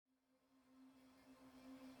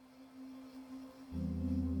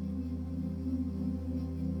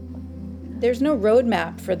There's no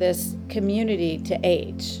roadmap for this community to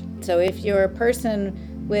age. So if you're a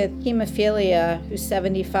person with hemophilia who's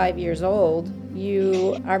 75 years old,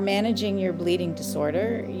 you are managing your bleeding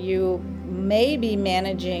disorder. You may be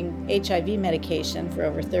managing HIV medication for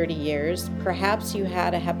over 30 years. Perhaps you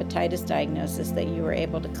had a hepatitis diagnosis that you were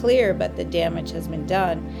able to clear, but the damage has been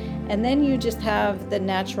done. And then you just have the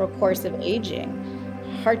natural course of aging.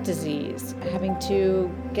 Heart disease, having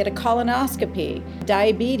to get a colonoscopy,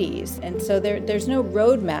 diabetes. And so there's no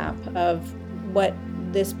roadmap of what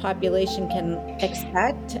this population can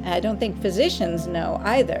expect. I don't think physicians know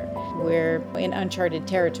either. We're in uncharted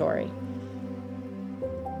territory.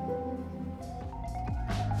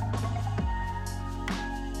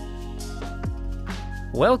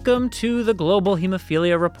 Welcome to the Global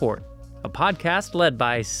Hemophilia Report, a podcast led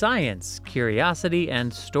by science, curiosity,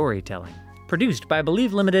 and storytelling. Produced by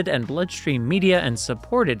Believe Limited and Bloodstream Media and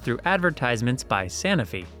supported through advertisements by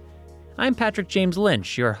Sanofi. I'm Patrick James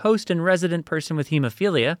Lynch, your host and resident person with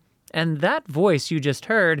hemophilia, and that voice you just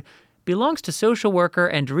heard belongs to social worker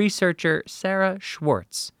and researcher Sarah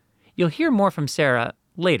Schwartz. You'll hear more from Sarah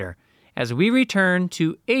later as we return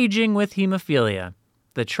to Aging with Hemophilia,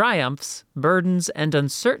 the triumphs, burdens, and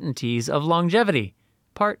uncertainties of longevity,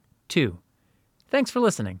 Part 2. Thanks for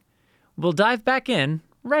listening. We'll dive back in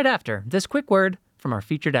right after this quick word from our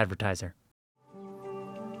featured advertiser.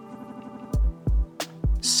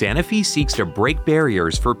 Sanofi seeks to break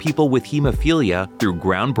barriers for people with hemophilia through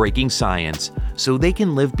groundbreaking science so they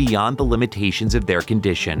can live beyond the limitations of their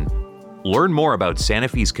condition. Learn more about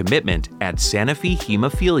Sanofi's commitment at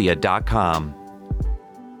sanofihemophilia.com.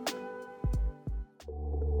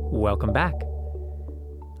 Welcome back.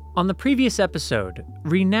 On the previous episode,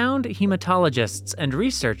 renowned hematologists and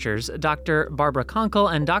researchers Dr. Barbara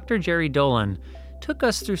Konkel and Dr. Jerry Dolan took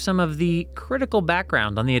us through some of the critical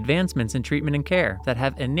background on the advancements in treatment and care that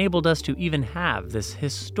have enabled us to even have this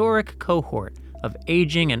historic cohort of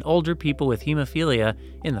aging and older people with hemophilia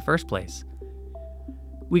in the first place.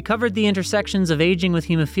 We covered the intersections of aging with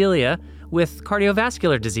hemophilia with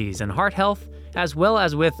cardiovascular disease and heart health, as well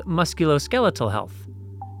as with musculoskeletal health.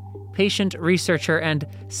 Patient, researcher, and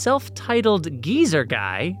self-titled geezer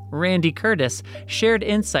guy, Randy Curtis, shared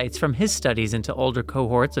insights from his studies into older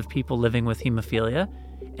cohorts of people living with hemophilia,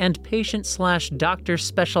 and patient/doctor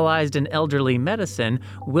specialized in elderly medicine,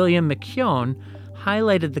 William McKeown,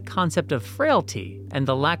 highlighted the concept of frailty and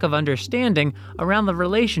the lack of understanding around the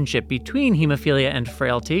relationship between hemophilia and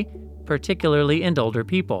frailty, particularly in older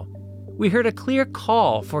people. We heard a clear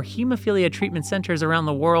call for hemophilia treatment centers around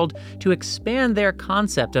the world to expand their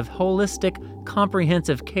concept of holistic,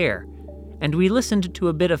 comprehensive care. And we listened to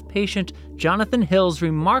a bit of patient Jonathan Hill's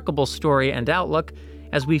remarkable story and outlook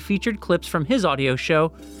as we featured clips from his audio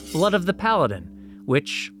show, Blood of the Paladin,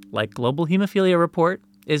 which, like Global Hemophilia Report,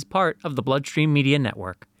 is part of the Bloodstream Media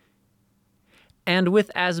Network. And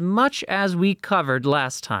with as much as we covered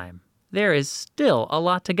last time, there is still a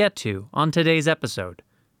lot to get to on today's episode.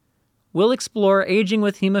 We'll explore aging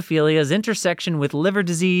with hemophilia's intersection with liver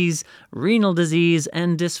disease, renal disease,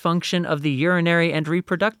 and dysfunction of the urinary and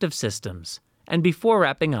reproductive systems. And before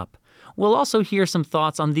wrapping up, we'll also hear some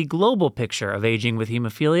thoughts on the global picture of aging with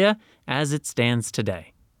hemophilia as it stands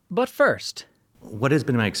today. But first, what has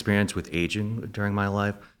been my experience with aging during my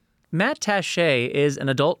life? Matt Taché is an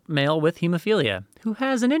adult male with hemophilia who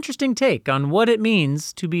has an interesting take on what it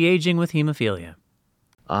means to be aging with hemophilia.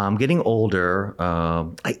 I'm getting older.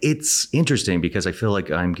 It's interesting because I feel like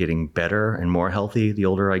I'm getting better and more healthy the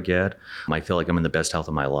older I get. I feel like I'm in the best health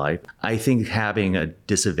of my life. I think having a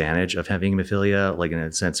disadvantage of having hemophilia, like in a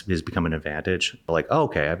sense, has become an advantage. Like, oh,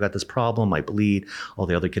 okay, I've got this problem. I bleed. All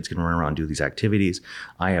the other kids can run around and do these activities.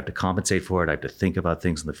 I have to compensate for it. I have to think about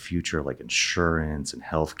things in the future like insurance and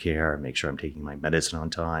healthcare and make sure I'm taking my medicine on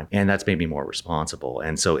time. And that's made me more responsible.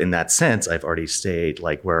 And so in that sense, I've already stayed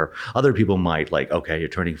like where other people might like, okay, you're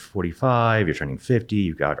turning 45, you're turning 50,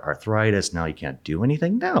 you've got arthritis, now you can't do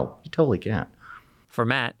anything? No, you totally can. For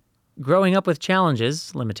Matt, growing up with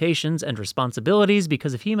challenges, limitations, and responsibilities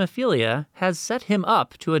because of hemophilia has set him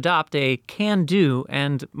up to adopt a can-do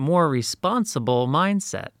and more responsible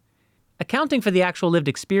mindset. Accounting for the actual lived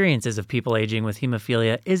experiences of people aging with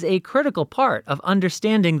hemophilia is a critical part of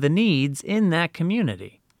understanding the needs in that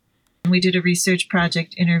community. We did a research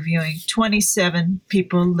project interviewing 27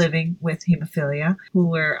 people living with hemophilia who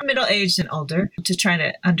were middle-aged and older to try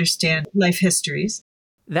to understand life histories.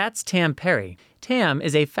 That's Tam Perry. Tam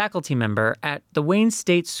is a faculty member at the Wayne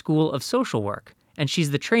State School of Social Work, and she's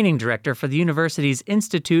the training director for the university's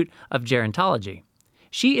Institute of Gerontology.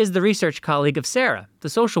 She is the research colleague of Sarah, the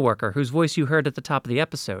social worker whose voice you heard at the top of the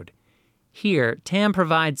episode. Here, Tam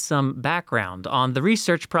provides some background on the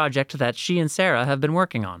research project that she and Sarah have been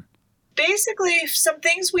working on. Basically, some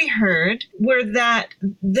things we heard were that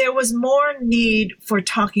there was more need for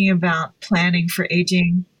talking about planning for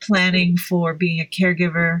aging, planning for being a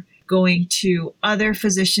caregiver, going to other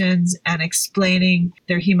physicians and explaining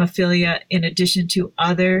their hemophilia in addition to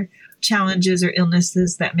other challenges or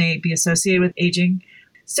illnesses that may be associated with aging.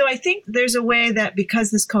 So I think there's a way that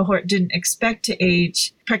because this cohort didn't expect to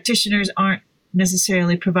age, practitioners aren't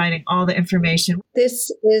necessarily providing all the information. This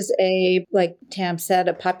is like Tam said,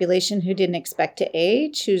 a population who didn't expect to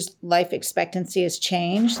age, whose life expectancy has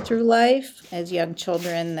changed through life. As young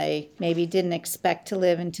children, they maybe didn't expect to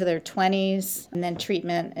live into their 20s, and then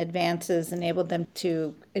treatment advances enabled them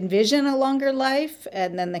to envision a longer life,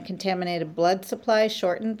 and then the contaminated blood supply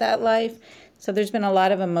shortened that life. So there's been a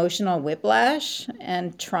lot of emotional whiplash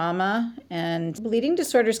and trauma, and bleeding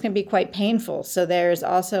disorders can be quite painful. So there's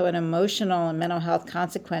also an emotional and mental health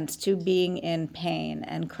consequence to being in pain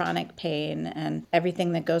and chronic pain and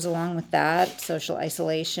everything that goes along with that, social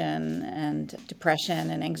isolation and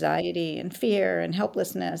depression and anxiety and fear and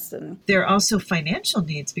helplessness. And there are also financial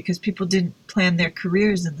needs because people didn't plan their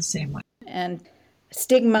careers in the same way. And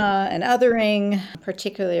stigma and othering,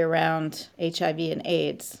 particularly around HIV and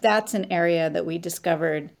AIDS. That's an area that we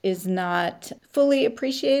discovered is not fully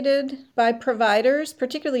appreciated by providers,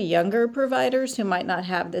 particularly younger providers who might not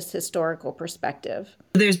have this historical perspective.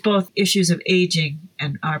 There's both issues of aging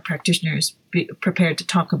and our practitioners be prepared to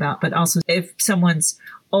talk about, but also if someone's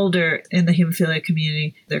older in the hemophilia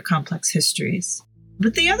community, their complex histories.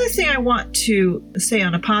 But the other thing I want to say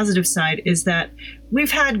on a positive side is that we've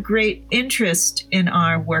had great interest in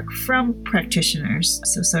our work from practitioners,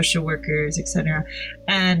 so social workers, etc.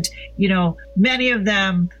 And, many of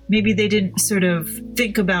them, maybe they didn't sort of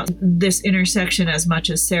think about this intersection as much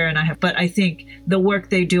as Sarah and I have, but I think the work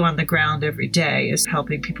they do on the ground every day is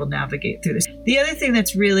helping people navigate through this. The other thing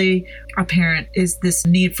that's really apparent is this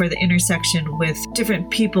need for the intersection with different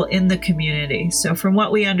people in the community. So from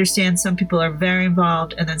what we understand, some people are very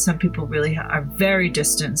involved, and then some people really are very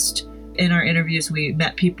distanced. In our interviews, we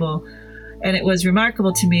met people, and it was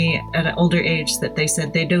remarkable to me at an older age that they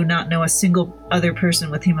said they do not know a single other person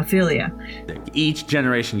with hemophilia. Each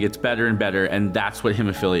generation gets better and better, and that's what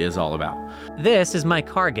hemophilia is all about. This is Mike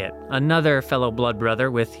Hargett, another fellow blood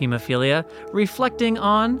brother with hemophilia, reflecting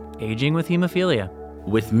on aging with hemophilia.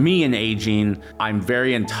 With me and aging, I'm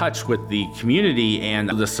very in touch with the community and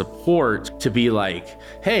the support to be like,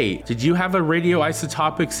 hey, did you have a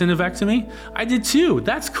radioisotopic synovectomy? I did too.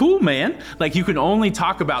 That's cool, man. Like, you can only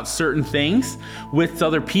talk about certain things with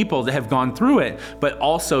other people that have gone through it, but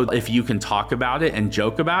also if you can talk about it and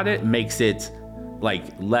joke about it, makes it like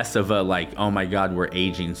less of a like, oh my God, we're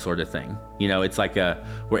aging sort of thing. It's like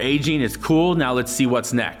we're aging, it's cool, now let's see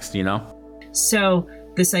what's next, So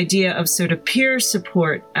this idea of sort of peer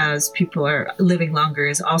support as people are living longer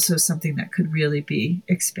is also something that could really be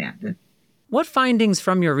expanded. What findings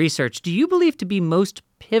from your research do you believe to be most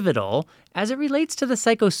pivotal as it relates to the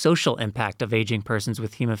psychosocial impact of aging persons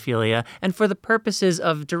with hemophilia and for the purposes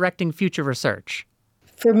of directing future research?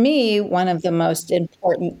 For me, one of the most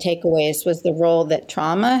important takeaways was the role that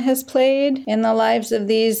trauma has played in the lives of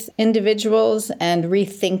these individuals and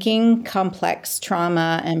rethinking complex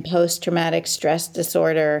trauma and post-traumatic stress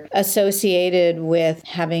disorder associated with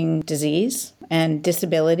having disease and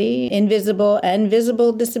disability, invisible and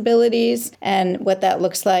visible disabilities, and what that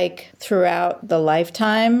looks like throughout the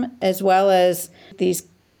lifetime, as well as these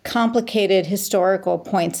complicated historical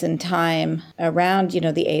points in time around,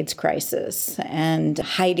 the AIDS crisis and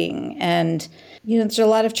hiding. And, there's a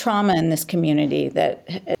lot of trauma in this community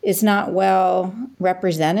that is not well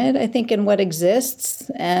represented, I think, in what exists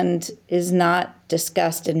and is not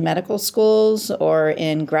discussed in medical schools or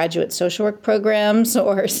in graduate social work programs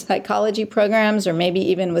or psychology programs, or maybe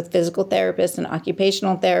even with physical therapists and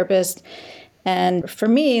occupational therapists. And for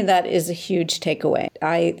me, that is a huge takeaway.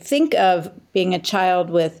 I think of being a child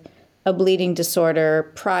with a bleeding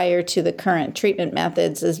disorder prior to the current treatment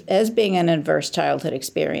methods as being an adverse childhood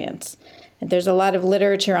experience. And there's a lot of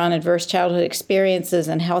literature on adverse childhood experiences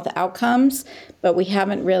and health outcomes, but we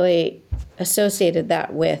haven't really associated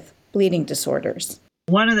that with bleeding disorders.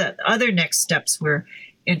 One of the other next steps we're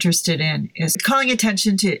interested in is calling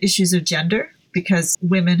attention to issues of gender, because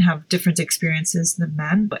women have different experiences than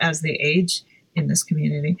men as they age in this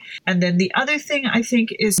community. And then the other thing I think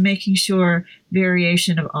is making sure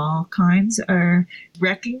variation of all kinds are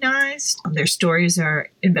recognized. Their stories are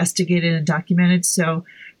investigated and documented. So,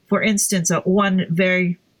 for instance, one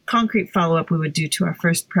very concrete follow-up we would do to our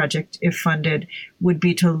first project, if funded, would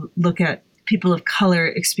be to look at people of color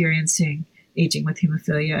experiencing aging with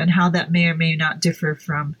hemophilia and how that may or may not differ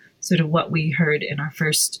from sort of what we heard in our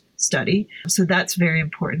first study. So that's very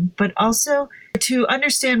important. But also to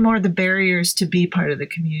understand more of the barriers to be part of the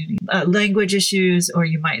community, language issues, or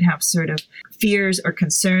you might have sort of fears or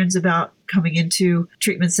concerns about coming into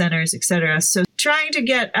treatment centers, et cetera. So trying to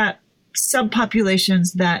get at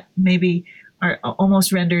subpopulations that maybe are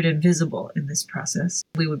almost rendered invisible in this process.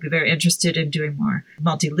 We would be very interested in doing more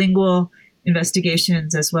multilingual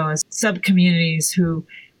investigations as well as sub-communities who,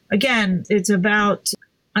 again, it's about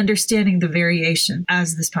understanding the variation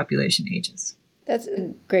as this population ages. That's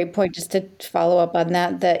a great point. Just to follow up on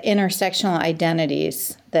that, the intersectional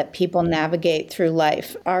identities that people navigate through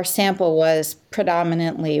life. Our sample was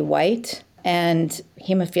predominantly white, and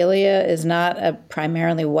hemophilia is not a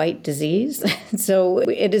primarily white disease. So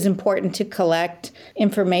it is important to collect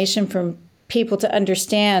information from people to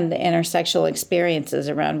understand the intersectional experiences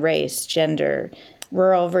around race, gender,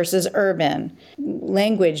 rural versus urban,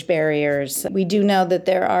 language barriers. We do know that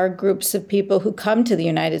there are groups of people who come to the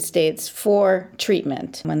United States for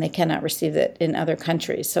treatment when they cannot receive it in other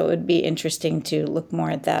countries. So it would be interesting to look more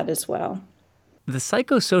at that as well. The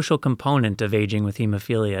psychosocial component of aging with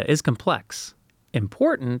hemophilia is complex,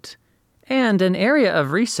 important, and an area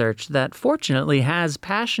of research that fortunately has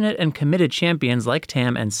passionate and committed champions like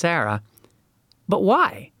Tam and Sarah. But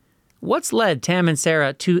why? What's led Tam and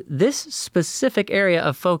Sarah to this specific area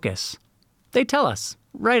of focus? They tell us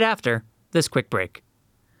right after this quick break.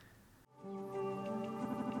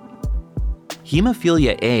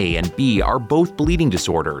 Hemophilia A and B are both bleeding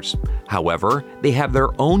disorders. However, they have their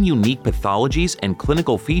own unique pathologies and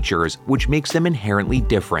clinical features which makes them inherently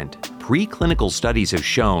different. Preclinical studies have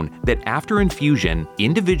shown that after infusion,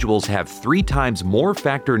 individuals have 3 times more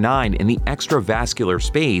factor IX in the extravascular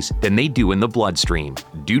space than they do in the bloodstream.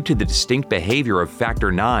 Due to the distinct behavior of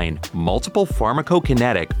factor IX, multiple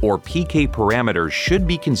pharmacokinetic or PK parameters should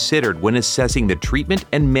be considered when assessing the treatment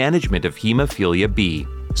and management of hemophilia B.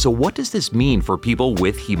 So what does this mean for people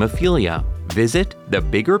with hemophilia? Visit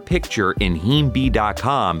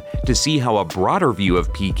thebiggerpictureinhemb.com to see how a broader view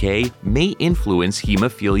of PK may influence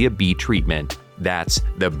hemophilia B treatment. That's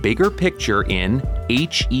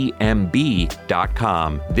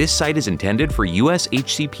thebiggerpictureinhemb.com. This site is intended for US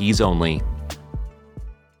HCPs only.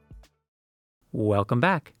 Welcome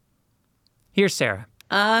back. Here's Sarah.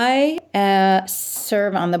 I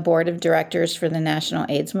serve on the board of directors for the National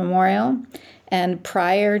AIDS Memorial. And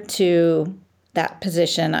prior to that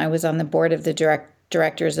position, I was on the board of the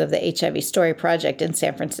directors of the HIV Story Project in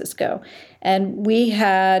San Francisco. And we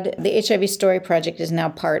had, the HIV Story Project is now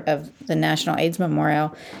part of the National AIDS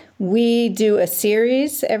Memorial. We do a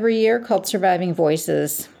series every year called Surviving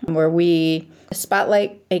Voices, where we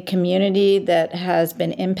spotlight a community that has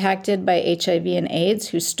been impacted by HIV and AIDS,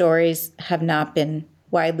 whose stories have not been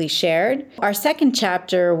widely shared. Our second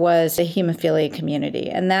chapter was the hemophilia community,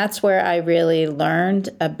 and that's where I really learned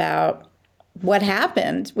about what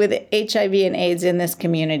happened with HIV and AIDS in this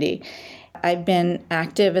community. I've been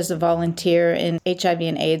active as a volunteer in HIV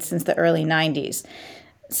and AIDS since the early 90s.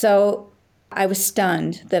 So I was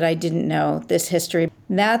stunned that I didn't know this history.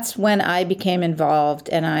 That's when I became involved,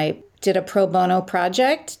 and I did a pro bono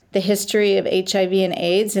project, the history of HIV and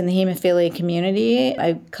AIDS in the hemophilia community.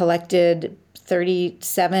 I collected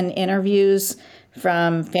 37 interviews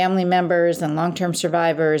from family members and long-term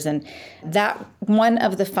survivors. And that one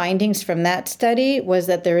of the findings from that study was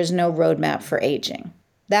that there is no roadmap for aging.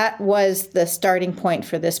 That was the starting point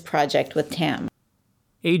for this project with Tam.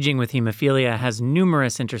 Aging with hemophilia has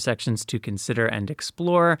numerous intersections to consider and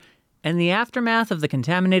explore, and the aftermath of the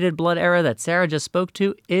contaminated blood era that Sarah just spoke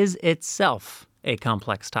to is itself a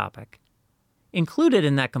complex topic. Included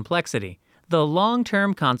in that complexity, the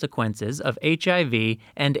long-term consequences of HIV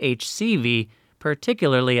and HCV,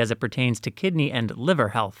 particularly as it pertains to kidney and liver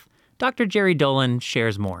health. Dr. Jerry Dolan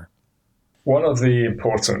shares more. One of the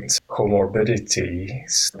important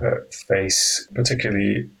comorbidities that face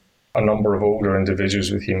particularly a number of older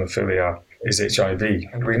individuals with hemophilia is HIV.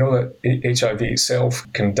 And we know that HIV itself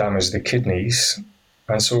can damage the kidneys,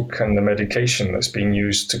 and so can the medication that's being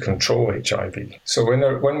used to control HIV. So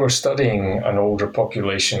when we're studying an older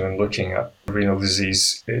population and looking at renal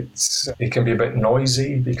disease, it can be a bit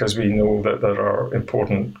noisy because we know that there are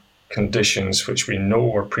important conditions which we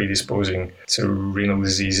know are predisposing to renal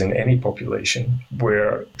disease in any population.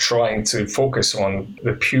 We're trying to focus on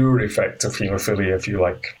the pure effect of hemophilia, if you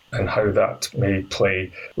like, and how that may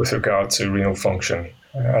play with regard to renal function.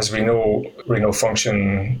 As we know, renal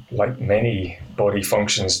function, like many body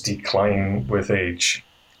functions, decline with age.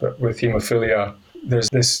 But with hemophilia, there's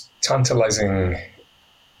this tantalizing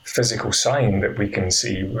physical sign that we can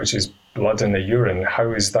see, which is blood in the urine,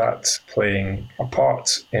 how is that playing a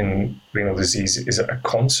part in renal disease? Is it a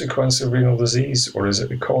consequence of renal disease, or is it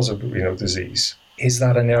the cause of renal disease? Is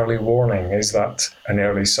that an early warning? Is that an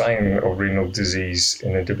early sign of renal disease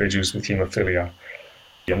in individuals with haemophilia?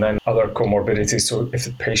 And then other comorbidities. So if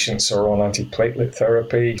the patients are on antiplatelet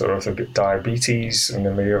therapy, or if they've got diabetes, and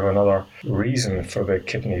they may have another reason for the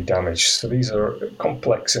kidney damage. So these are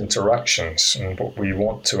complex interactions. And what we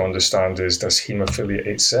want to understand is, does haemophilia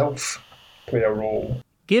itself play a role?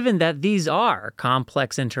 Given that these are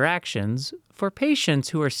complex interactions, for patients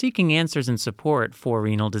who are seeking answers and support for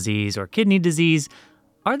renal disease or kidney disease,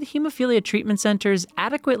 are the hemophilia treatment centers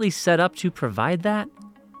adequately set up to provide that?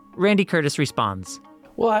 Randy Curtis responds.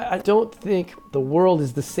 Well, I don't think the world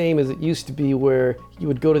is the same as it used to be, where you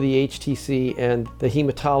would go to the HTC and the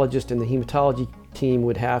hematologist and the hematology team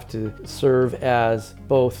would have to serve as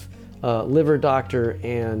both liver doctor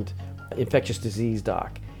and infectious disease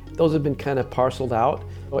doc. Those have been kind of parceled out.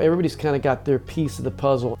 Everybody's kind of got their piece of the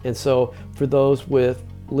puzzle. And so for those with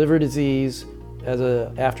liver disease as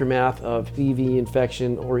an aftermath of CV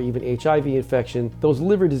infection or even HIV infection, those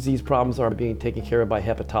liver disease problems are being taken care of by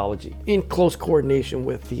hepatology in close coordination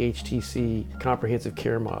with the HTC comprehensive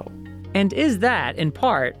care model. And is that, in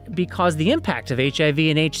part, because the impact of HIV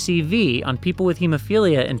and HCV on people with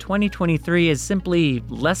hemophilia in 2023 is simply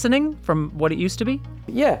lessening from what it used to be?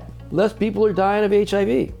 Yeah, less people are dying of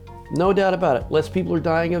HIV. No doubt about it. Less people are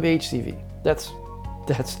dying of HCV.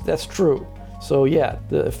 That's true. So yeah,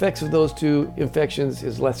 the effects of those two infections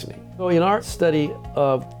is lessening. So in our study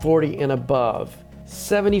of 40 and above,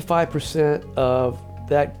 75% of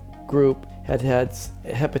that group had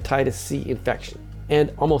hepatitis C infection.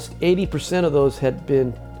 And almost 80% of those had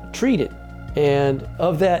been treated. And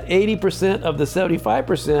of that 80% of the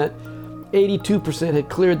 75%, 82% had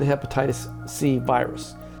cleared the hepatitis C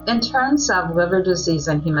virus. In terms of liver disease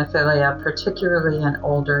and hemophilia, particularly in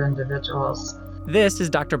older individuals, this is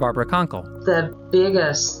Dr. Barbara Konkel. the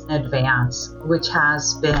biggest advance, which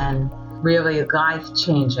has been really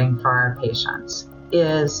life-changing for our patients,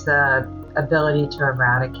 is the ability to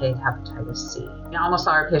eradicate hepatitis C. Almost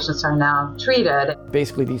all our patients are now treated.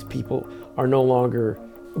 Basically, these people are no longer,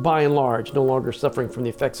 by and large, no longer suffering from the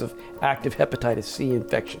effects of active hepatitis C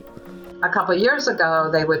infection. A couple of years ago,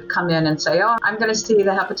 they would come in and say, oh, I'm going to see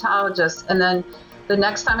the hepatologist. And then the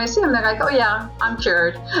next time I see them, they're like, oh yeah, I'm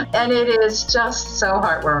cured. And it is just so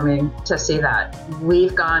heartwarming to see that.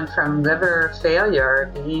 We've gone from liver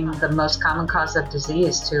failure being the most common cause of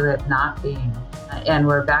disease to it not being. And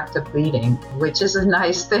we're back to bleeding, which is a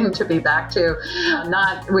nice thing to be back to.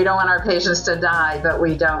 We don't want our patients to die, but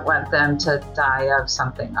we don't want them to die of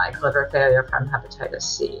something like liver failure from hepatitis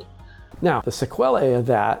C. Now, the sequelae of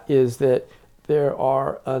that is that there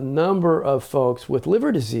are a number of folks with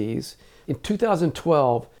liver disease. In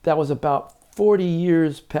 2012, that was about 40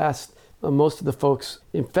 years past most of the folks'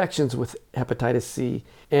 infections with hepatitis C.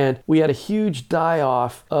 And we had a huge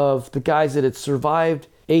die-off of the guys that had survived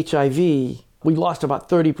HIV. We lost about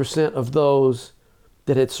 30% of those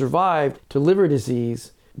that had survived to liver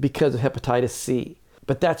disease because of hepatitis C.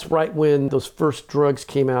 But that's right when those first drugs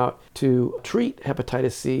came out to treat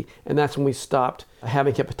hepatitis C, and that's when we stopped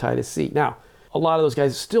having hepatitis C. Now, a lot of those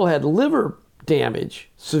guys still had liver damage,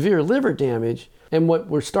 severe liver damage, and what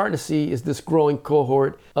we're starting to see is this growing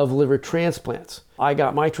cohort of liver transplants. I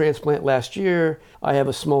got my transplant last year. I have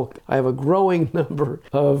a growing number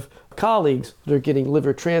of colleagues that are getting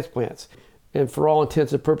liver transplants. And for all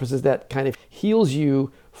intents and purposes, that kind of heals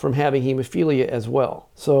you from having hemophilia as well.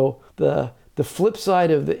 So the flip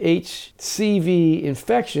side of the HCV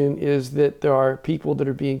infection is that there are people that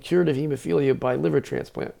are being cured of hemophilia by liver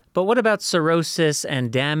transplant. But what about cirrhosis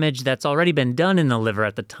and damage that's already been done in the liver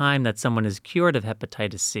at the time that someone is cured of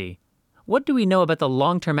hepatitis C? What do we know about the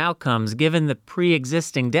long-term outcomes given the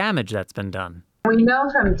pre-existing damage that's been done? We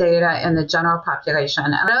know from data in the general population,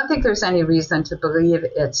 and I don't think there's any reason to believe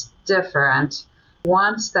it's different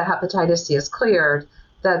once the hepatitis C is cleared,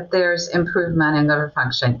 that there's improvement in liver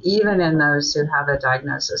function, even in those who have a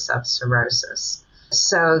diagnosis of cirrhosis.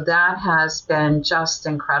 So that has been just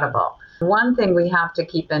incredible. One thing we have to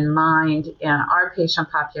keep in mind in our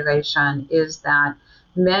patient population is that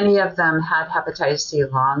many of them had hepatitis C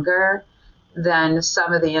longer than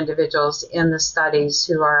some of the individuals in the studies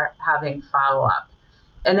who are having follow-up.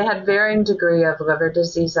 And they had varying degree of liver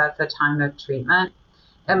disease at the time of treatment.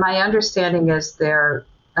 And my understanding is their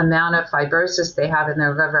amount of fibrosis they have in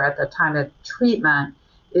their liver at the time of treatment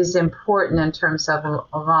is important in terms of a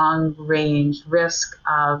long-range risk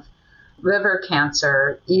of liver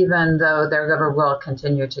cancer, even though their liver will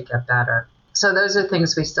continue to get better. So those are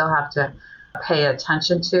things we still have to pay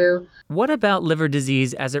attention to. What about liver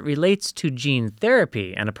disease as it relates to gene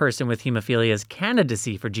therapy and a person with hemophilia's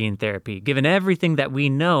candidacy for gene therapy, given everything that we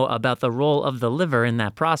know about the role of the liver in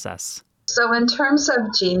that process? So in terms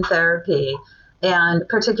of gene therapy and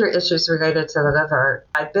particular issues related to the liver,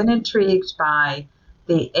 I've been intrigued by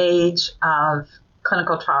the age of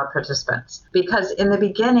clinical trial participants, because in the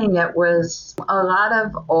beginning it was a lot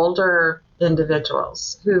of older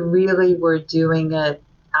individuals who really were doing it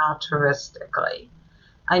altruistically.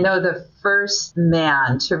 I know the first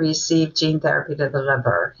man to receive gene therapy to the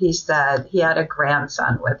liver, he said he had a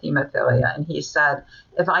grandson with hemophilia, and he said,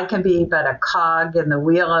 if I can be but a cog in the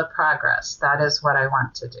wheel of progress, that is what I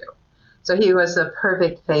want to do. So he was a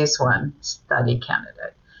perfect phase 1 study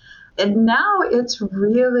candidate. And now it's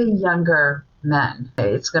really younger men.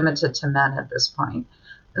 It's limited to men at this point.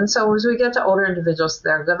 And so as we get to older individuals,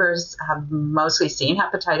 their livers have mostly seen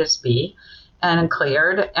hepatitis B and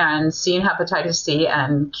cleared, and seen hepatitis C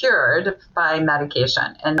and cured by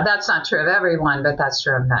medication. And that's not true of everyone, but that's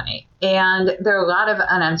true of many. And there are a lot of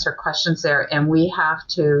unanswered questions there, and we have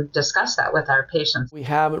to discuss that with our patients. We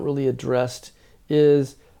haven't really addressed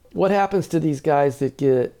is what happens to these guys that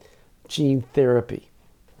get gene therapy.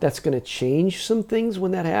 That's going to change some things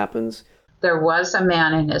when that happens. There was a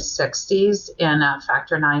man in his 60s in a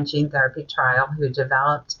factor IX gene therapy trial who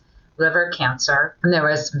developed liver cancer. And there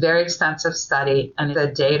was very extensive study, and the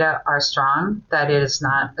data are strong that it is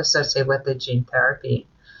not associated with the gene therapy.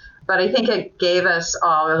 But I think it gave us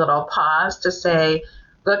all a little pause to say,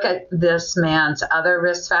 look at this man's other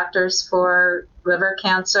risk factors for liver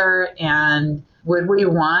cancer, and would we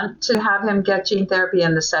want to have him get gene therapy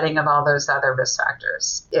in the setting of all those other risk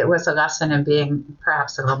factors? It was a lesson in being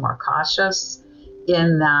perhaps a little more cautious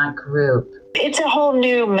in that group. It's a whole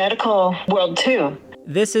new medical world, too.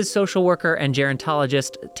 This is social worker and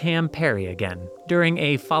gerontologist Tam Perry again, during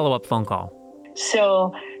a follow-up phone call.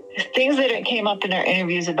 So things that came up in our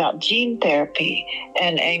interviews about gene therapy,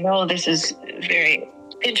 and I know this is very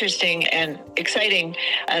interesting and exciting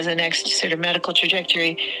as a next sort of medical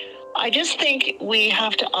trajectory. I just think we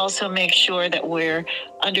have to also make sure that we're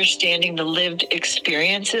understanding the lived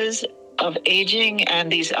experiences of aging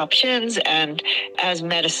and these options, and as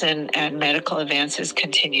medicine and medical advances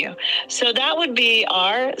continue. So that would be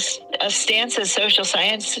our stance as social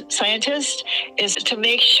scientists, is to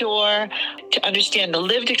make sure to understand the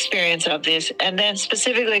lived experience of this. And then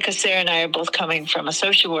specifically, because Sarah and I are both coming from a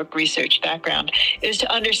social work research background, is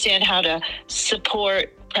to understand how to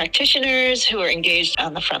support practitioners who are engaged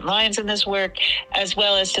on the front lines in this work, as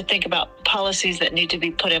well as to think about policies that need to be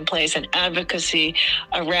put in place and advocacy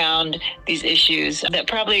around these issues that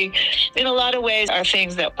probably in a lot of ways are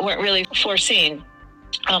things that weren't really foreseen,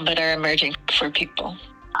 but are emerging for people.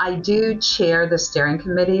 I do chair the steering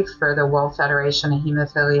committee for the World Federation of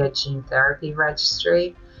Hemophilia Gene Therapy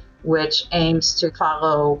Registry, which aims to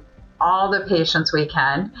follow all the patients we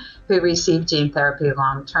can who receive gene therapy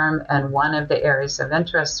long-term, and one of the areas of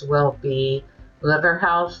interest will be liver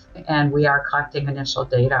health, and we are collecting initial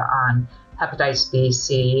data on hepatitis B,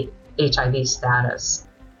 C, HIV status.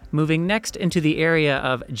 Moving next into the area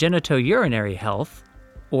of genitourinary health,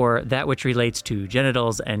 or that which relates to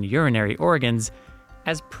genitals and urinary organs,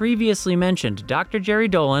 as previously mentioned, Dr. Jerry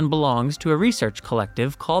Dolan belongs to a research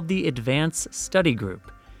collective called the Advance Study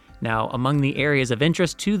Group. Now, among the areas of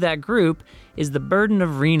interest to that group is the burden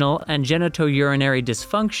of renal and genitourinary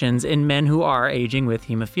dysfunctions in men who are aging with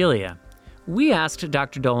hemophilia. We asked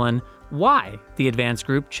Dr. Dolan why the Advance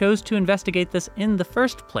Group chose to investigate this in the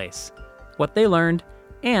first place, what they learned,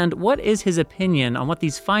 and what is his opinion on what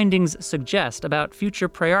these findings suggest about future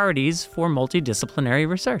priorities for multidisciplinary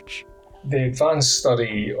research. The advanced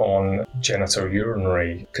study on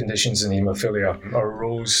genitourinary conditions in hemophilia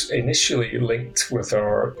arose initially linked with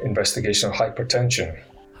our investigation of hypertension.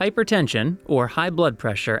 Hypertension, or high blood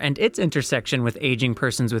pressure, and its intersection with aging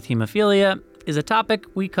persons with hemophilia is a topic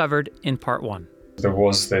we covered in part 1. There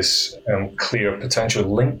was this clear potential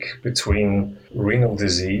link between renal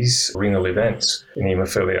disease, renal events in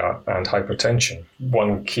hemophilia and hypertension.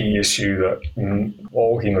 One key issue that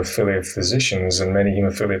all hemophilia physicians and many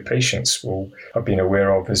hemophilia patients will have been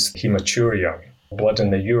aware of is hematuria, blood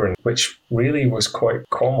in the urine, which really was quite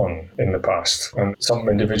common in the past. And some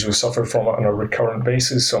individuals suffer from it on a recurrent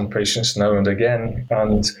basis, some patients now and again.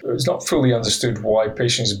 And it's not fully understood why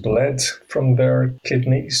patients bled from their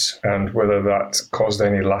kidneys and whether that caused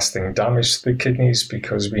any lasting damage to the kidneys,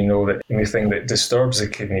 because we know that anything that disturbs the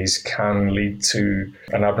kidneys can lead to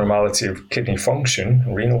an abnormality of kidney function,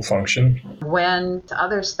 renal function. When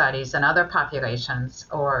other studies in other populations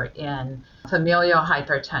or in familial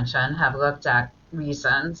hypertension have looked at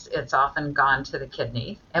reasons, it's often gone to the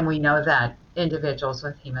kidney. And we know that individuals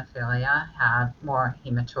with hemophilia have more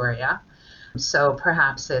hematuria. So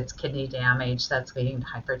perhaps it's kidney damage that's leading to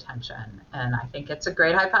hypertension. And I think it's a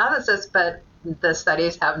great hypothesis, but the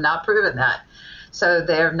studies have not proven that. So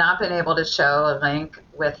they have not been able to show a link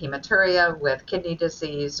with hematuria, with kidney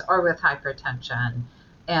disease, or with hypertension.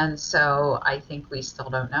 And so I think we still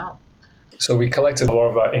don't know. So we collected a lot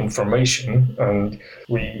of that information, and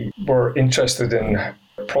we were interested in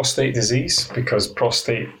prostate disease because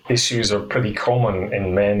prostate issues are pretty common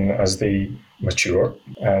in men as they mature.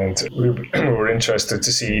 And we were interested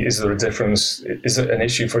to see, is there a difference? Is it an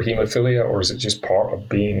issue for hemophilia, or is it just part of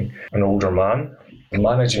being an older man?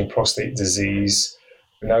 Managing prostate disease,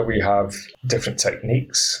 now we have different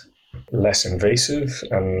techniques, less invasive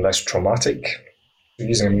and less traumatic.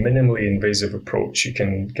 Using a minimally invasive approach, you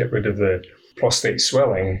can get rid of the prostate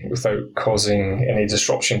swelling without causing any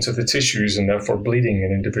disruption to the tissues and therefore bleeding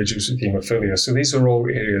in individuals with hemophilia. So these are all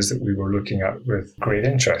areas that we were looking at with great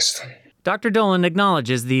interest. Dr. Dolan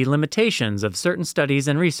acknowledges the limitations of certain studies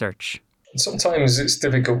and research. Sometimes it's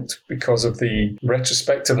difficult because of the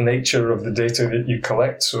retrospective nature of the data that you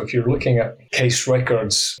collect. So if you're looking at case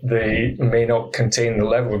records, they may not contain the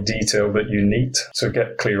level of detail that you need to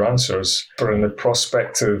get clear answers. But in the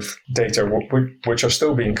prospective data, which are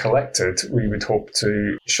still being collected, we would hope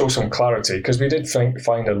to show some clarity, because we did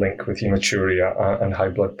find a link with hematuria and high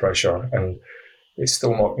blood pressure, and it's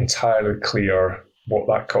still not entirely clear what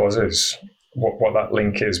that cause is, what that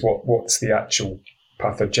link is, what's the actual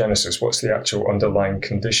pathogenesis, what's the actual underlying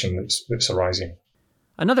condition that's arising.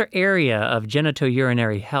 Another area of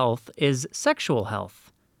genitourinary health is sexual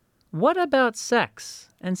health. What about sex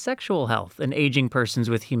and sexual health in aging persons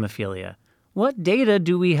with hemophilia? What data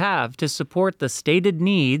do we have to support the stated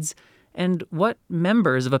needs, and what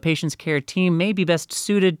members of a patient's care team may be best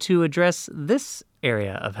suited to address this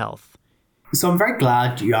area of health? So I'm very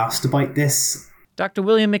glad you asked about this. Dr.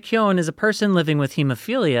 William McKeown is a person living with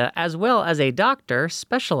hemophilia, as well as a doctor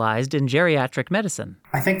specialized in geriatric medicine.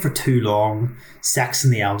 I think for too long, sex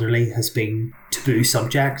in the elderly has been a taboo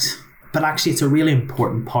subject, but actually it's a really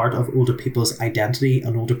important part of older people's identity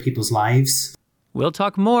and older people's lives. We'll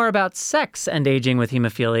talk more about sex and aging with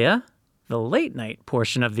hemophilia, the late night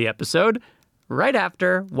portion of the episode, right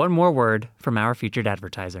after one more word from our featured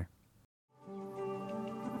advertiser.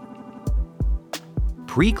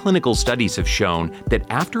 Preclinical studies have shown that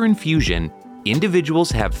after infusion,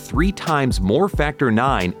 individuals have 3 times more factor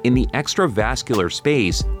IX in the extravascular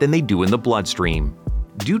space than they do in the bloodstream.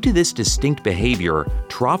 Due to this distinct behavior,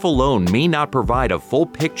 trough alone may not provide a full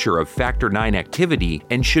picture of factor IX activity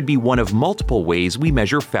and should be one of multiple ways we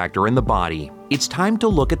measure factor in the body. It's time to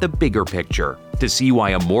look at the bigger picture to see why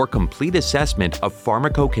a more complete assessment of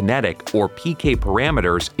pharmacokinetic or PK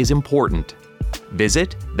parameters is important.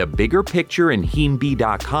 Visit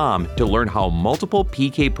thebiggerpictureinhemB.com to learn how multiple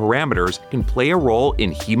PK parameters can play a role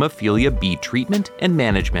in hemophilia B treatment and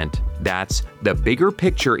management. That's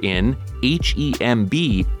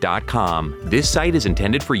thebiggerpictureinhemB.com. This site is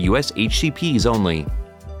intended for US HCPs only.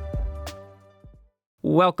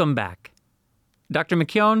 Welcome back. Dr.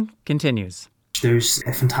 McKeown continues. There's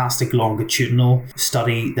a fantastic longitudinal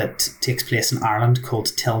study that takes place in Ireland called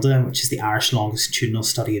TILDA, which is the Irish Longitudinal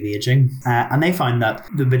Study of Aging. And they find that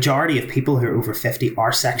the majority of people who are over 50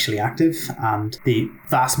 are sexually active, and the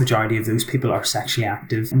vast majority of those people are sexually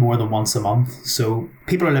active more than once a month. So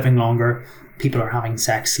people are living longer, people are having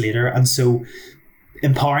sex later, and so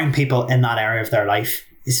empowering people in that area of their life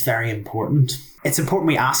is very important. It's important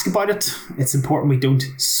we ask about it. It's important we don't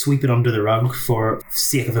sweep it under the rug for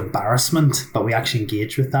sake of embarrassment, but we actually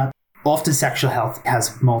engage with that. Often sexual health has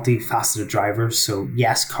multifaceted drivers. So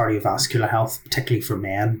yes, cardiovascular health, particularly for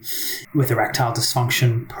men with erectile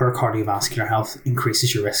dysfunction, poor cardiovascular health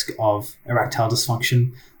increases your risk of erectile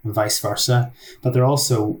dysfunction and vice versa. But there are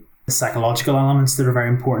also psychological elements that are very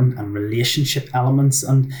important and relationship elements.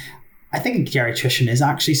 And I think a geriatrician is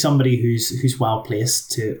actually somebody who's well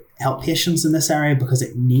placed to help patients in this area, because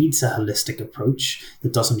it needs a holistic approach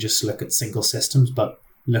that doesn't just look at single systems, but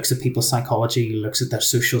looks at people's psychology, looks at their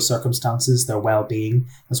social circumstances, their well-being,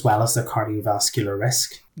 as well as their cardiovascular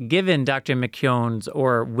risk. Given Dr. McKeown's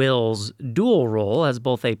or Will's dual role as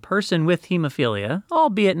both a person with hemophilia,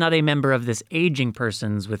 albeit not a member of this aging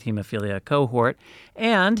persons with hemophilia cohort,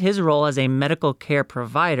 and his role as a medical care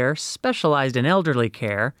provider specialized in elderly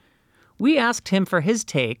care, we asked him for his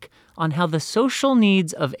take on how the social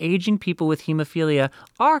needs of aging people with hemophilia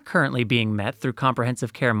are currently being met through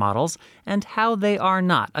comprehensive care models and how they are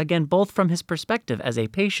not, again, both from his perspective as a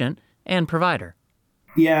patient and provider.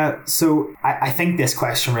 Yeah, so I think this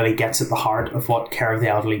question really gets at the heart of what care of the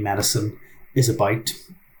elderly medicine is about.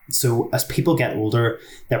 So as people get older,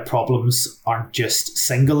 their problems aren't just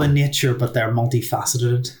single in nature, but they're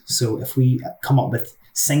multifaceted. So if we come up with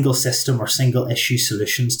single system or single issue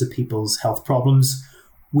solutions to people's health problems,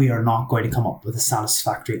 we are not going to come up with a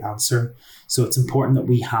satisfactory answer. So it's important that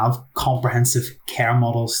we have comprehensive care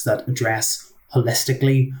models that address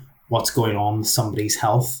holistically what's going on with somebody's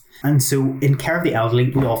health. And so in care of the elderly,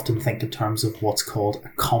 we often think in terms of what's called a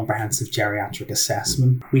comprehensive geriatric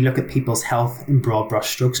assessment. We look at people's health in broad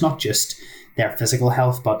brushstrokes, not just their physical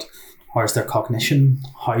health, but how's their cognition?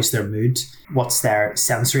 How's their mood? What's their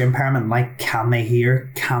sensory impairment like? Can they hear?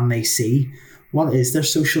 Can they see? What is their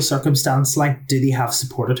social circumstance like? Do they have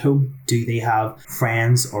support at home? Do they have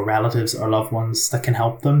friends or relatives or loved ones that can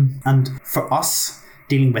help them? And for us,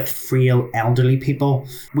 dealing with frail elderly people,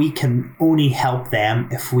 we can only help them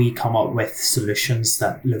if we come up with solutions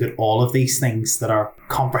that look at all of these things that are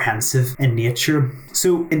comprehensive in nature.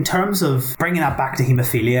 So in terms of bringing that back to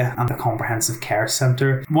haemophilia and the comprehensive care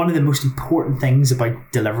centre, one of the most important things about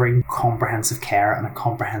delivering comprehensive care and a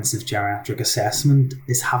comprehensive geriatric assessment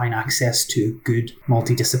is having access to a good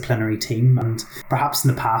multidisciplinary team. And perhaps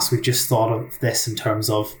in the past we've just thought of this in terms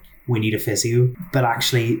of we need a physio, but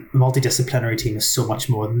actually a multidisciplinary team is so much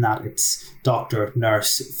more than that. It's doctor,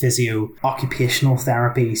 nurse, physio, occupational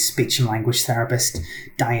therapy, speech and language therapist,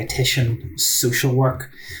 dietitian, social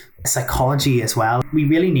work, psychology as well. We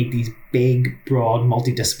really need these big, broad,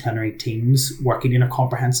 multidisciplinary teams working in a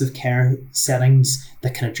comprehensive care settings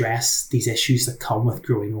that can address these issues that come with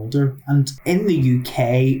growing older. And in the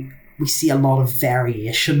UK, we see a lot of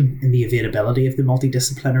variation in the availability of the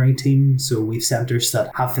multidisciplinary team. So we've centres that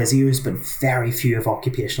have physios, but very few have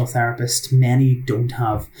occupational therapists. Many don't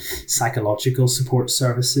have psychological support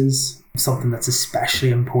services, something that's especially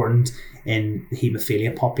important in the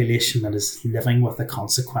haemophilia population that is living with the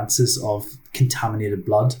consequences of contaminated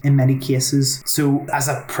blood in many cases. So as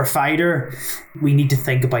a provider, we need to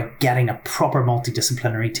think about getting a proper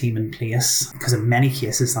multidisciplinary team in place, because in many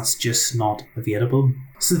cases that's just not available.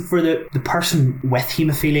 So for the person with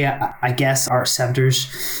haemophilia, I guess our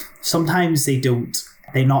centres, sometimes they're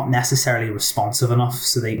not necessarily responsive enough,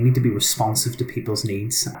 so they need to be responsive to people's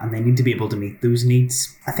needs and they need to be able to meet those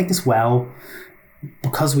needs. I think as well,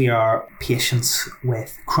 because we are patients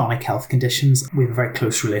with chronic health conditions, we have a very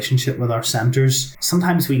close relationship with our centres.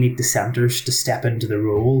 Sometimes we need the centres to step into the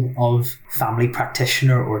role of family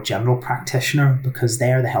practitioner or general practitioner, because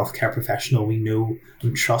they are the healthcare professional we know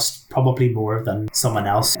and trust probably more than someone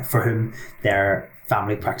else for whom their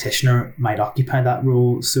family practitioner might occupy that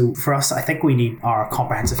role. So for us, I think we need our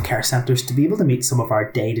comprehensive care centres to be able to meet some of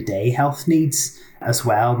our day-to-day health needs as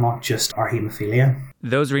well, not just our haemophilia.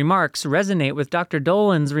 Those remarks resonate with Dr.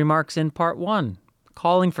 Dolan's remarks in Part 1,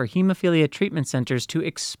 calling for haemophilia treatment centers to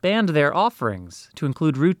expand their offerings to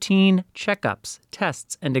include routine checkups,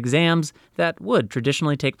 tests, and exams that would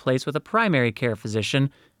traditionally take place with a primary care physician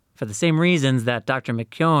for the same reasons that Dr.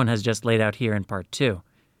 McKeown has just laid out here in Part 2.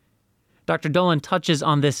 Dr. Dolan touches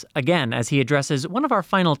on this again as he addresses one of our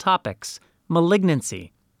final topics,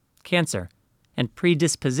 malignancy, cancer, and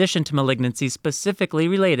predisposition to malignancy specifically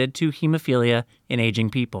related to haemophilia in aging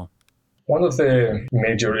people. One of the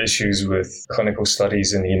major issues with clinical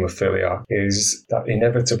studies in haemophilia is that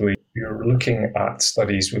inevitably you're looking at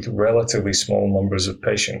studies with relatively small numbers of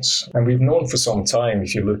patients. And we've known for some time,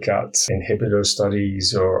 if you look at inhibitor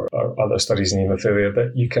studies or other studies in haemophilia,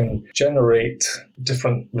 that you can generate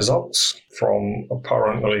different results from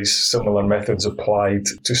apparently similar methods applied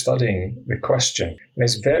to studying the question. And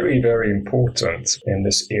it's very, very important in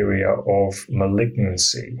this area of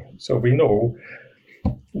malignancy. So we know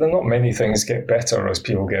that not many things get better as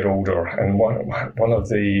people get older. And one of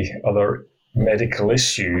the other medical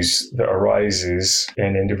issues that arises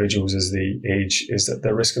in individuals as they age is that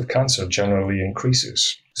the risk of cancer generally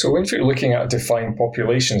increases. So if you're looking at a defined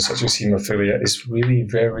population such as haemophilia, it's really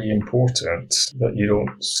very important that you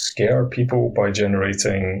don't scare people by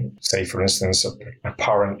generating, say, for instance, an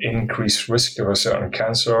apparent increased risk of a certain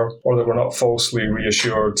cancer, or that we're not falsely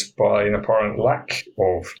reassured by an apparent lack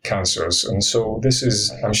of cancers. And so this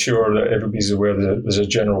is, I'm sure that everybody's aware that there's a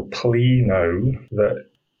general plea now that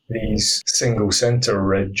these single-center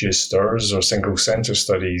registers or single-center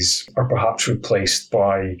studies are perhaps replaced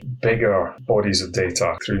by bigger bodies of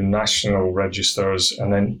data through national registers,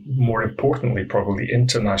 and then more importantly, probably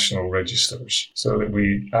international registers, so that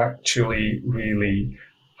we actually really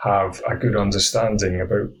have a good understanding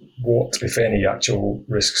about what, if any, actual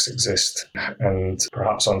risks exist, and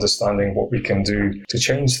perhaps understanding what we can do to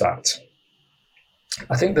change that.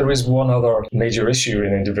 I think there is one other major issue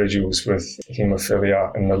in individuals with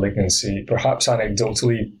haemophilia and malignancy, perhaps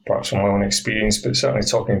anecdotally, perhaps from my own experience, but certainly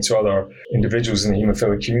talking to other individuals in the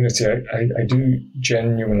haemophilic community, I do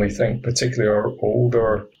genuinely think, particularly our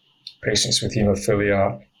older patients with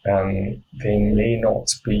haemophilia, they may not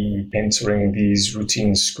be entering these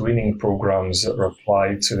routine screening programs that are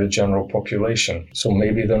applied to the general population. So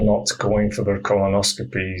maybe they're not going for their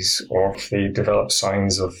colonoscopies, or if they develop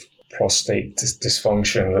signs of prostate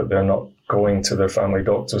dysfunction, that they're not going to their family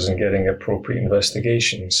doctors and getting appropriate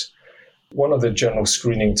investigations. One of the general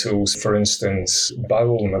screening tools, for instance,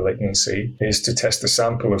 bowel malignancy, is to test a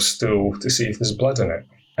sample of stool to see if there's blood in it.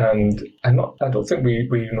 And I don't think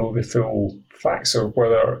we know the full facts of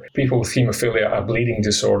whether people with haemophilia, a bleeding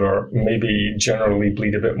disorder, maybe generally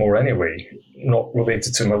bleed a bit more anyway, not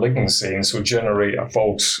related to malignancy, and so generate a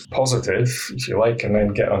false positive, if you like, and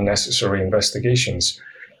then get unnecessary investigations.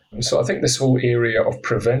 So I think this whole area of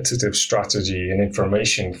preventative strategy and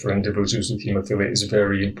information for individuals with haemophilia is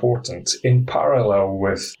very important, in parallel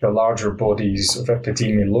with the larger bodies of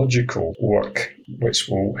epidemiological work, which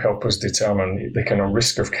will help us determine the kind of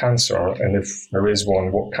risk of cancer, and if there is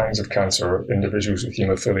one, what kinds of cancer individuals with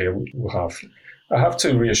haemophilia will have. I have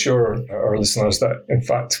to reassure our listeners that, in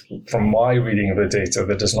fact, from my reading of the data,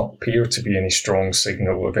 there does not appear to be any strong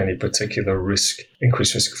signal of any particular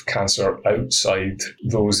increased risk of cancer outside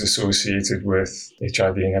those associated with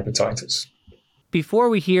HIV and hepatitis. Before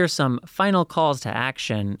we hear some final calls to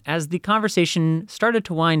action, as the conversation started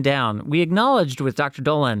to wind down, we acknowledged with Dr.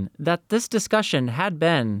 Dolan that this discussion had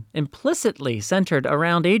been implicitly centered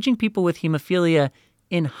around aging people with hemophilia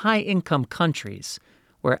in high-income countries,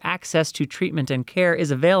 where access to treatment and care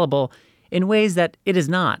is available in ways that it is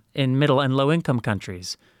not in middle and low-income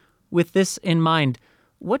countries. With this in mind,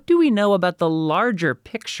 what do we know about the larger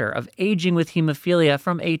picture of aging with hemophilia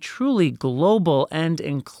from a truly global and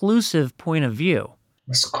inclusive point of view?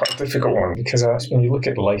 It's quite a difficult one, because when you look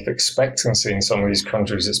at life expectancy in some of these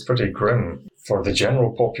countries, it's pretty grim for the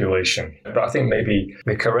general population. But I think maybe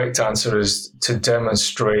the correct answer is to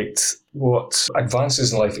demonstrate what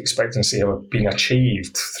advances in life expectancy have been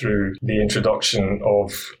achieved through the introduction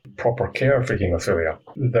of proper care for haemophilia.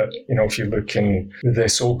 That, if you look in the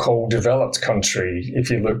so-called developed country, if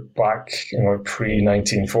you look back,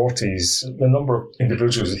 pre-1940s, the number of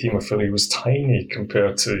individuals with haemophilia was tiny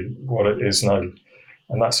compared to what it is now.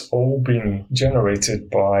 And that's all been generated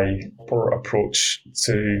by a proper approach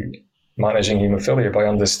to managing haemophilia, by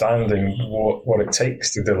understanding what it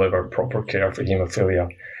takes to deliver proper care for haemophilia.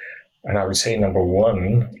 And I would say number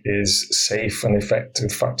one is safe and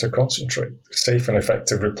effective factor concentrate, safe and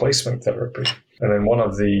effective replacement therapy. And then one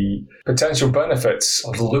of the potential benefits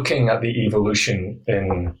of looking at the evolution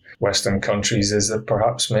in Western countries is that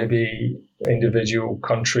perhaps maybe individual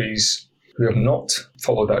countries who have not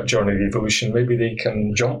followed that journey of evolution, maybe they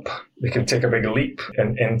can take a big leap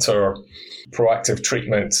and enter proactive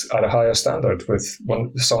treatment at a higher standard with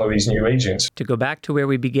some of these new agents. To go back to where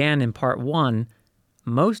we began in part one,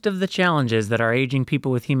 most of the challenges that our aging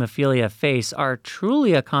people with hemophilia face are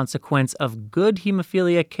truly a consequence of good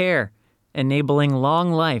hemophilia care, enabling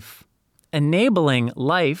long life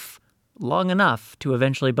long enough to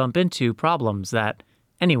eventually bump into problems that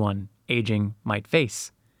anyone aging might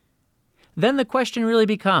face. Then the question really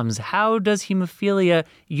becomes, how does hemophilia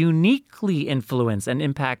uniquely influence and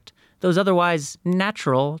impact those otherwise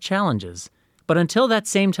natural challenges? But until that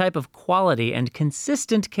same type of quality and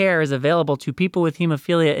consistent care is available to people with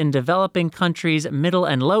hemophilia in developing countries, middle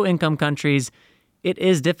and low-income countries, it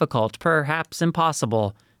is difficult, perhaps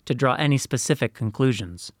impossible, to draw any specific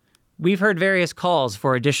conclusions. We've heard various calls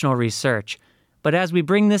for additional research, but as we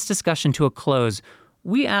bring this discussion to a close,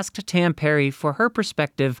 we asked Tam Perry for her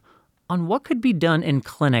perspective on what could be done in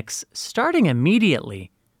clinics starting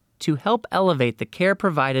immediately to help elevate the care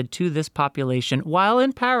provided to this population, while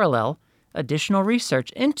in parallel, additional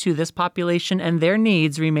research into this population and their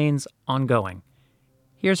needs remains ongoing.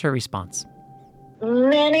 Here's her response.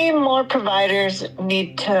 Many more providers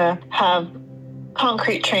need to have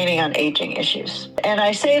concrete training on aging issues. And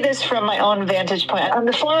I say this from my own vantage point. I'm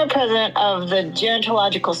the former president of the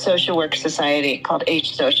Gerontological Social Work Society called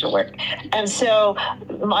Age Social Work. And so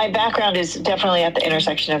my background is definitely at the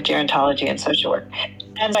intersection of gerontology and social work.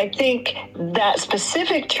 And I think that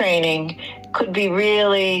specific training could be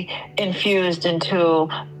really infused into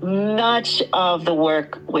much of the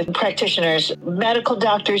work with practitioners. Medical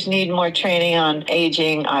doctors need more training on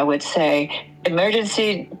aging, I would say.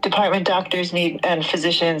 emergency department doctors need, and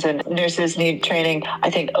physicians and nurses need training.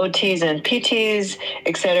 I think OTs and PTs,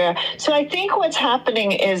 etc. So I think what's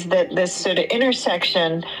happening is that this sort of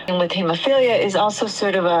intersection with hemophilia is also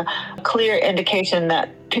sort of a clear indication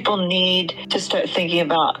that people need to start thinking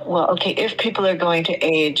about, well, okay, if people are going to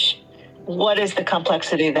age, what is the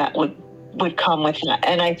complexity that would come with that?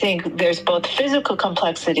 And I think there's both physical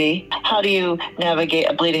complexity. How do you navigate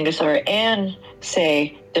a bleeding disorder and,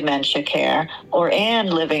 say, dementia care,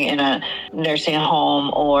 and living in a nursing home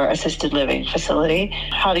or assisted living facility?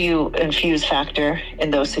 How do you infuse factor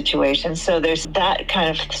in those situations? So there's that kind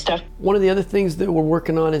of stuff. One of the other things that we're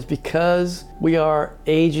working on is because we are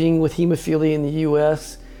aging with hemophilia in the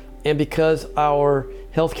U.S. and because our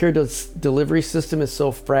healthcare delivery system is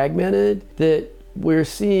so fragmented, that we're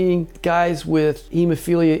seeing guys with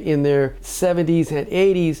hemophilia in their 70s and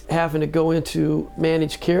 80s having to go into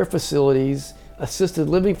managed care facilities, assisted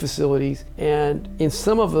living facilities, and in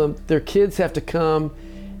some of them, their kids have to come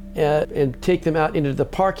and take them out into the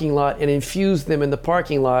parking lot and infuse them in the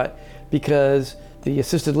parking lot because the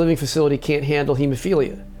assisted living facility can't handle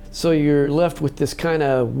hemophilia. So you're left with this kind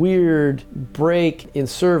of weird break in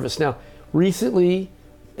service. Now, recently,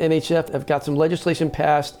 NHF have got some legislation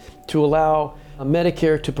passed to allow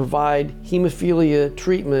Medicare to provide hemophilia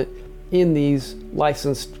treatment in these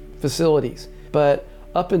licensed facilities. But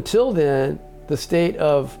up until then, the state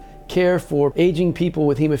of care for aging people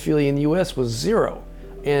with hemophilia in the US was zero.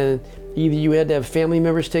 And either you had to have family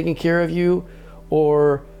members taking care of you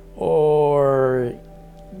or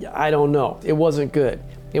I don't know, it wasn't good.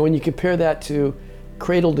 And when you compare that to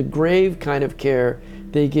cradle to grave kind of care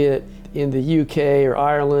they get in the UK or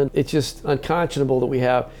Ireland, it's just unconscionable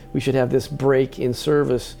that we should have this break in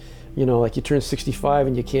service, like you turn 65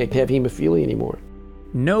 and you can't have hemophilia anymore.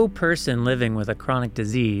 No person living with a chronic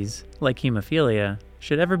disease, like hemophilia,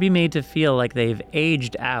 should ever be made to feel like they've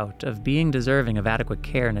aged out of being deserving of adequate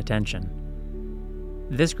care and attention.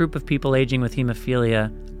 This group of people aging with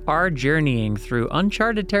hemophilia are journeying through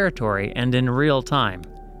uncharted territory and in real time.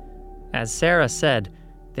 As Sarah said,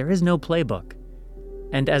 there is no playbook.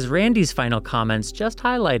 And as Randy's final comments just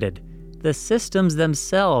highlighted, the systems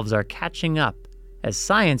themselves are catching up as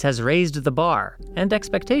science has raised the bar and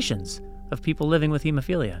expectations of people living with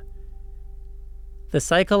hemophilia. The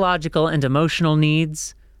psychological and emotional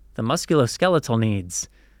needs, the musculoskeletal needs,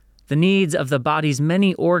 the needs of the body's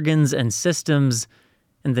many organs and systems,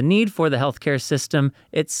 and the need for the healthcare system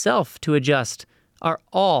itself to adjust are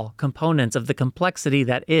all components of the complexity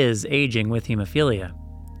that is aging with hemophilia.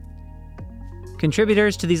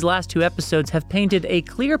 Contributors to these last two episodes have painted a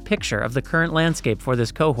clear picture of the current landscape for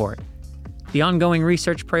this cohort, the ongoing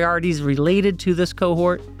research priorities related to this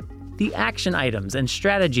cohort, the action items and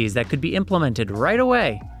strategies that could be implemented right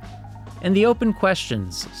away, and the open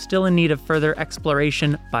questions still in need of further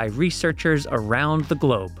exploration by researchers around the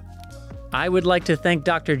globe. I would like to thank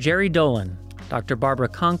Dr. Jerry Dolan, Dr. Barbara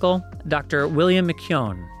Konkel, Dr. William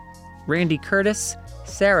McKeown, Randy Curtis,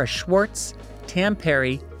 Sarah Schwartz, Tam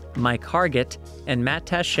Perry, Mike Hargett, and Matt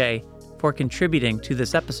Taché for contributing to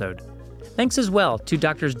this episode. Thanks as well to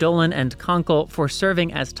Drs. Dolan and Konkel for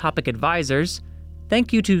serving as topic advisors.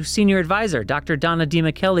 Thank you to Senior Advisor Dr. Donna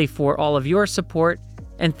DiMichele for all of your support,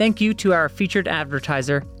 and thank you to our featured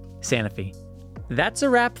advertiser, Sanofi. That's a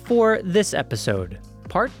wrap for this episode,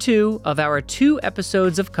 part 2 of our 2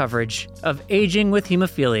 episodes of coverage of aging with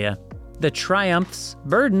hemophilia, the triumphs,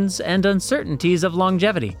 burdens, and uncertainties of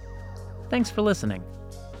longevity. Thanks for listening.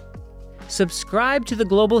 Subscribe to the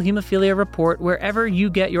Global Hemophilia Report wherever you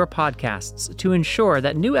get your podcasts to ensure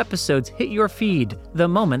that new episodes hit your feed the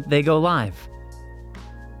moment they go live.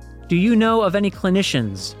 Do you know of any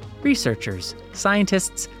clinicians, researchers,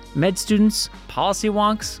 scientists, med students, policy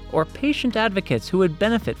wonks, or patient advocates who would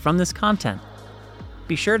benefit from this content?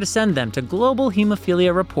 Be sure to send them to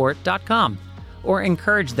globalhemophiliareport.com or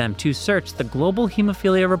encourage them to search the Global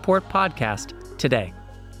Hemophilia Report podcast today.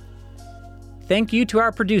 Thank you to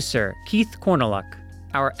our producer, Keith Korneluk,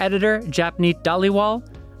 our editor, Japneet Dhaliwal,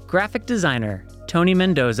 graphic designer, Tony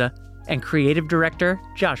Mendoza, and creative director,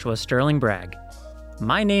 Joshua Sterling Bragg.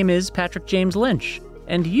 My name is Patrick James Lynch,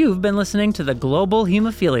 and you've been listening to the Global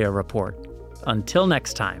Hemophilia Report. Until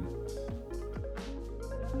next time.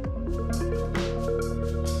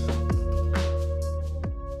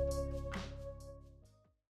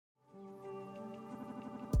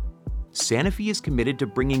 Sanofi is committed to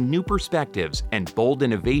bringing new perspectives and bold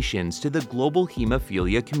innovations to the global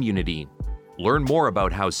hemophilia community. Learn more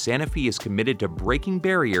about how Sanofi is committed to breaking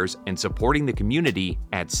barriers and supporting the community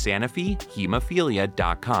at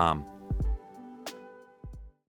sanofihemophilia.com.